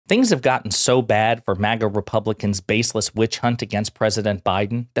Things have gotten so bad for MAGA Republicans' baseless witch hunt against President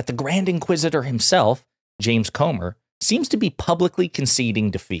Biden that the Grand Inquisitor himself, James Comer, seems to be publicly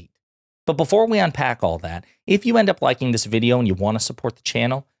conceding defeat. But before we unpack all that, if you end up liking this video and you want to support the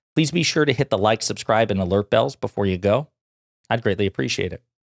channel, please be sure to hit the like, subscribe, and alert bells before you go. I'd greatly appreciate it.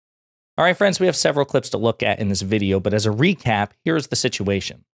 All right, friends, we have several clips to look at in this video, but as a recap, here's the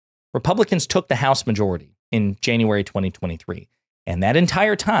situation. Republicans took the House majority in January 2023. And that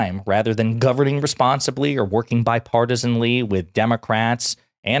entire time, rather than governing responsibly or working bipartisanly with Democrats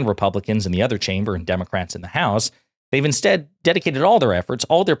and Republicans in the other chamber and Democrats in the House, they've instead dedicated all their efforts,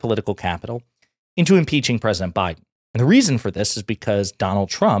 all their political capital, into impeaching President Biden. And the reason for this is because Donald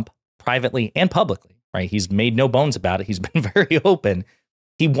Trump, privately and publicly, right, he's made no bones about it, he's been very open,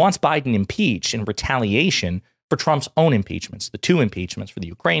 he wants Biden impeached in retaliation for Trump's own impeachments, the two impeachments for the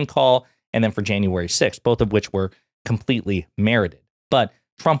Ukraine call and then for January 6th, both of which were completely merited. But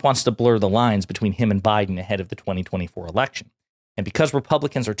Trump wants to blur the lines between him and Biden ahead of the 2024 election. And because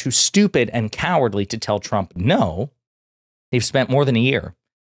Republicans are too stupid and cowardly to tell Trump no, they've spent more than a year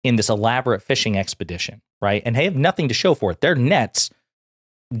in this elaborate fishing expedition, right? And they have nothing to show for it. Their nets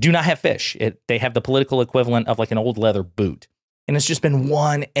do not have fish. They have the political equivalent of like an old leather boot. And it's just been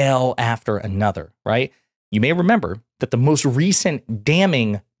one L after another, right? You may remember that the most recent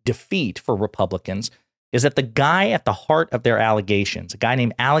damning defeat for Republicans is that the guy at the heart of their allegations, a guy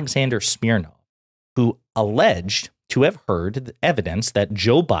named Alexander Smirnov, who alleged to have heard evidence that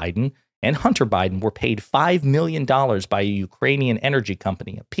Joe Biden and Hunter Biden were paid $5 million by a Ukrainian energy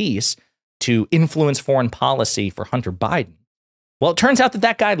company apiece to influence foreign policy for Hunter Biden. Well, it turns out that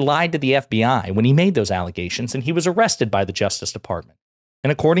that guy lied to the FBI when he made those allegations, and he was arrested by the Justice Department.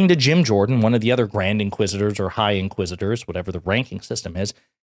 And according to Jim Jordan, one of the other Grand Inquisitors or High Inquisitors, whatever the ranking system is,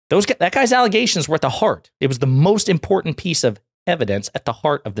 that guy's allegations were at the heart. It was the most important piece of evidence at the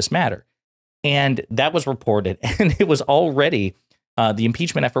heart of this matter. And that was reported, and it was already, the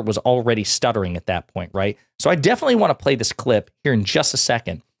impeachment effort was already stuttering at that point, right? So I definitely want to play this clip here in just a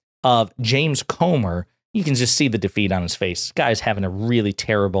second of James Comer. You can just see the defeat on his face. This guy's having a really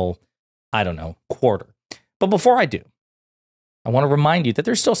terrible, I don't know, quarter. But before I do, I want to remind you that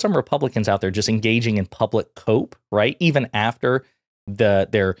there's still some Republicans out there just engaging in public cope, right? Even after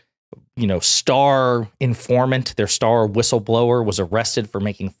their star informant, their star whistleblower was arrested for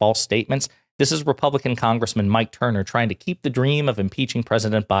making false statements. This is Republican Congressman Mike Turner trying to keep the dream of impeaching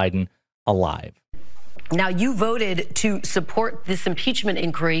President Biden alive. Now, you voted to support this impeachment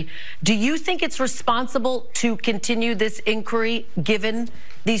inquiry. Do you think it's responsible to continue this inquiry given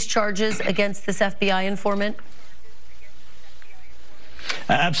these charges against this FBI informant?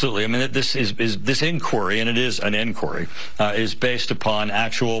 Absolutely. I mean, this inquiry, and it is an inquiry, is based upon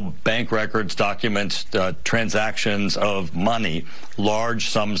actual bank records, documents, transactions of money, large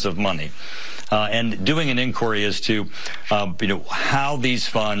sums of money. And doing an inquiry as to, how these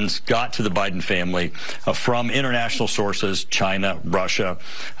funds got to the Biden family from international sources, China, Russia,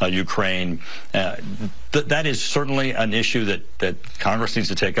 Ukraine. That is certainly an issue that Congress needs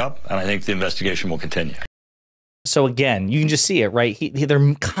to take up, and I think the investigation will continue. So again, you can just see it, right?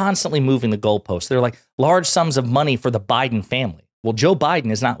 They're constantly moving the goalposts. They're like large sums of money for the Biden family. Well, Joe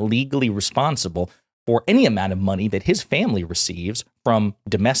Biden is not legally responsible for any amount of money that his family receives from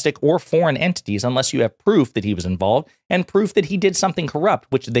domestic or foreign entities unless you have proof that he was involved and proof that he did something corrupt,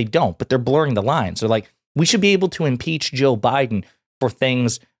 which they don't, but they're blurring the lines. They're like, we should be able to impeach Joe Biden for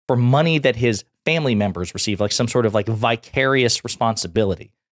things, for money that his family members receive, like some sort of like vicarious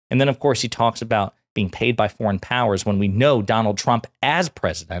responsibility. And then, of course, he talks about being paid by foreign powers when we know Donald Trump as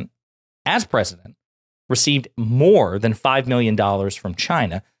president, received more than $5 million from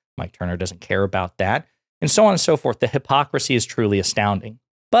China. Mike Turner doesn't care about that, and so on and so forth. The hypocrisy is truly astounding.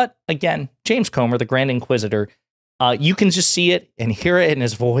 But again, James Comer, the Grand Inquisitor, you can just see it and hear it in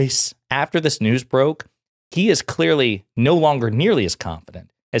his voice. After this news broke, he is clearly no longer nearly as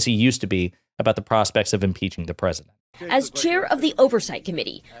confident as he used to be about the prospects of impeaching the president. As chair of the Oversight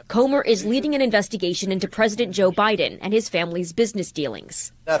Committee, Comer is leading an investigation into President Joe Biden and his family's business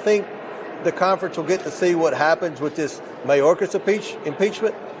dealings. I think the conference will get to see what happens with this Mayorkas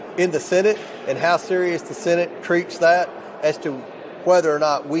impeachment in the Senate and how serious the Senate treats that as to whether or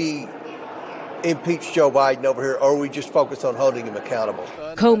not we impeach Joe Biden over here or we just focus on holding him accountable.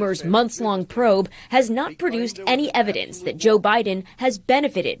 Comer's months-long probe has not produced any evidence that Joe Biden has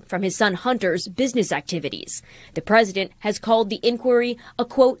benefited from his son Hunter's business activities. The president has called the inquiry a,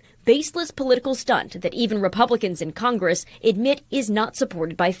 quote, baseless political stunt that even Republicans in Congress admit is not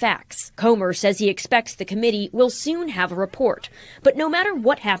supported by facts. Comer says he expects the committee will soon have a report. But no matter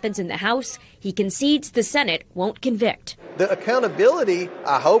what happens in the House, he concedes the Senate won't convict. The accountability,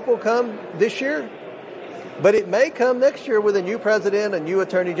 I hope, will come this year, but it may come next year with a new president, a new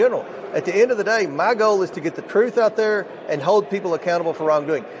attorney general. At the end of the day, my goal is to get the truth out there and hold people accountable for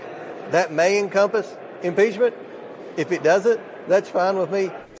wrongdoing. That may encompass impeachment. If it doesn't, that's fine with me.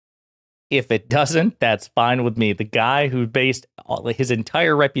 If it doesn't, that's fine with me. The guy who based his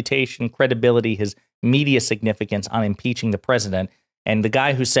entire reputation, credibility, his media significance on impeaching the president, and the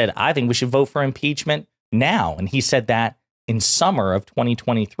guy who said, I think we should vote for impeachment now. And he said that in summer of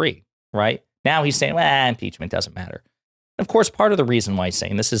 2023, right? Now he's saying, well, impeachment doesn't matter. Of course, part of the reason why he's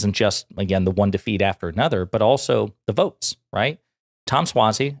saying this isn't just, again, the one defeat after another, but also the votes, right? Tom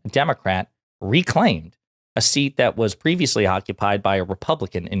Suozzi, a Democrat, reclaimed a seat that was previously occupied by a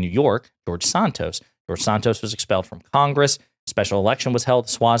Republican in New York, George Santos. George Santos was expelled from Congress. Special election was held.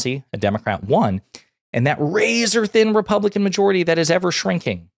 Suozzi, a Democrat, won. And that razor-thin Republican majority that is ever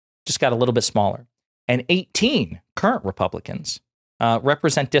shrinking just got a little bit smaller. And 18 current Republicans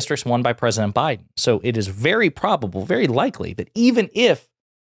represent districts won by President Biden. So it is very probable, very likely, that even if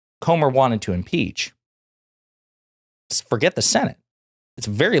Comer wanted to impeach, forget the Senate, it's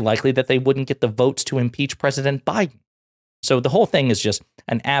very likely that they wouldn't get the votes to impeach President Biden. So the whole thing is just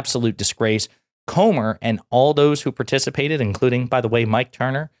an absolute disgrace. Comer and all those who participated, including, by the way, Mike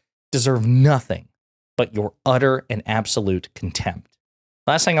Turner, deserve nothing but your utter and absolute contempt.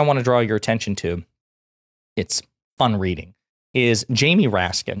 Last thing I want to draw your attention to, it's fun reading, is Jamie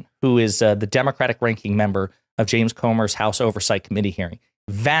Raskin, who is the Democratic ranking member of James Comer's House Oversight Committee hearing.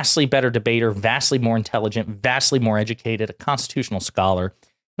 Vastly better debater, vastly more intelligent, vastly more educated, a constitutional scholar,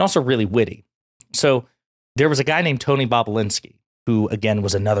 and also really witty. So there was a guy named Tony Bobulinski, who, again,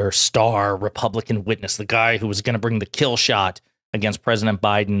 was another star Republican witness, the guy who was going to bring the kill shot against President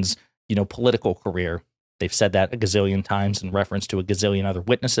Biden's, political career. They've said that a gazillion times in reference to a gazillion other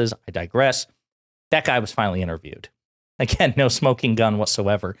witnesses. I digress. That guy was finally interviewed. Again, no smoking gun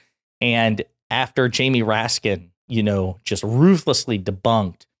whatsoever. And after Jamie Raskin, just ruthlessly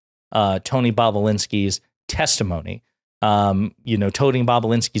debunked Tony Bobulinski's testimony. Tony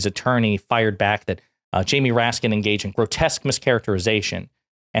Bobulinski's attorney fired back that Jamie Raskin engaged in grotesque mischaracterization.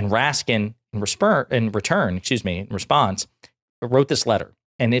 And Raskin, in response, wrote this letter.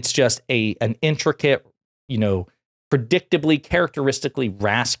 And it's just an intricate, predictably, characteristically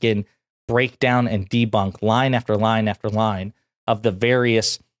Raskin breakdown and debunk line after line after line of the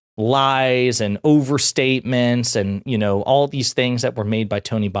various lies and overstatements and, all these things that were made by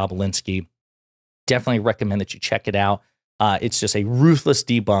Tony Bobulinski. Definitely recommend that you check it out. It's just a ruthless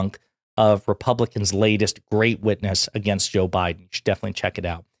debunk of Republicans' latest great witness against Joe Biden. You should definitely check it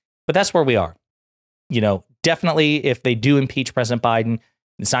out. But that's where we are. Definitely if they do impeach President Biden,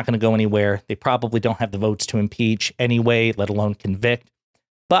 it's not going to go anywhere. They probably don't have the votes to impeach anyway, let alone convict.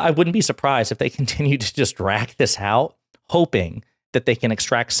 But I wouldn't be surprised if they continue to just drag this out, hoping that they can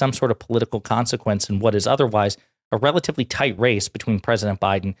extract some sort of political consequence in what is otherwise a relatively tight race between President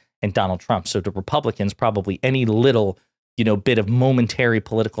Biden and Donald Trump. So to Republicans, probably any little, bit of momentary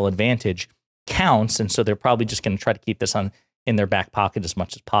political advantage counts. And so they're probably just going to try to keep this in their back pocket as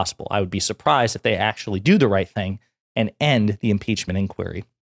much as possible. I would be surprised if they actually do the right thing and end the impeachment inquiry.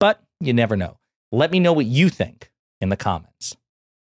 But you never know. Let me know what you think in the comments.